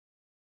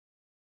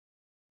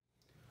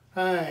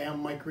Hi,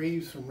 I'm Mike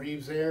Reeves from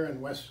Reeves Air in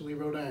Westerly,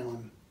 Rhode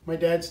Island. My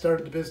dad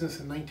started the business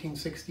in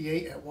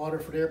 1968 at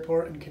Waterford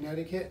Airport in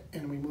Connecticut,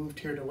 and we moved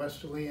here to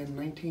Westerly in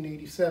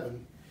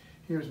 1987.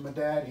 Here's my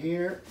dad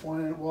here,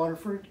 one at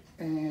Waterford,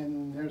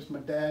 and there's my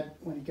dad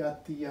when he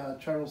got the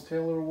Charles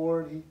Taylor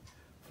Award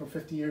for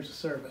 50 years of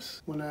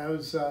service. When I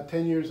was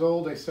 10 years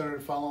old, I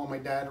started following my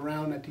dad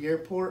around at the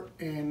airport,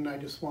 and I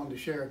just wanted to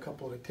share a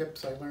couple of the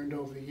tips I learned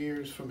over the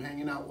years from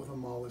hanging out with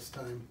him all this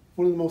time.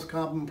 One of the most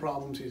common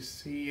problems you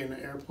see in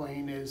an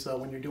airplane is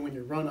when you're doing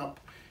your run-up,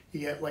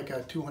 you get like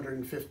a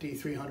 250,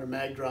 300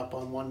 mag drop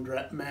on one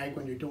mag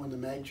when you're doing the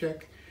mag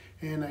check.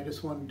 And I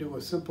just want to do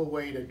a simple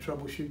way to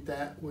troubleshoot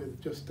that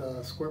with just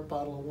a squirt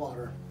bottle of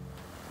water.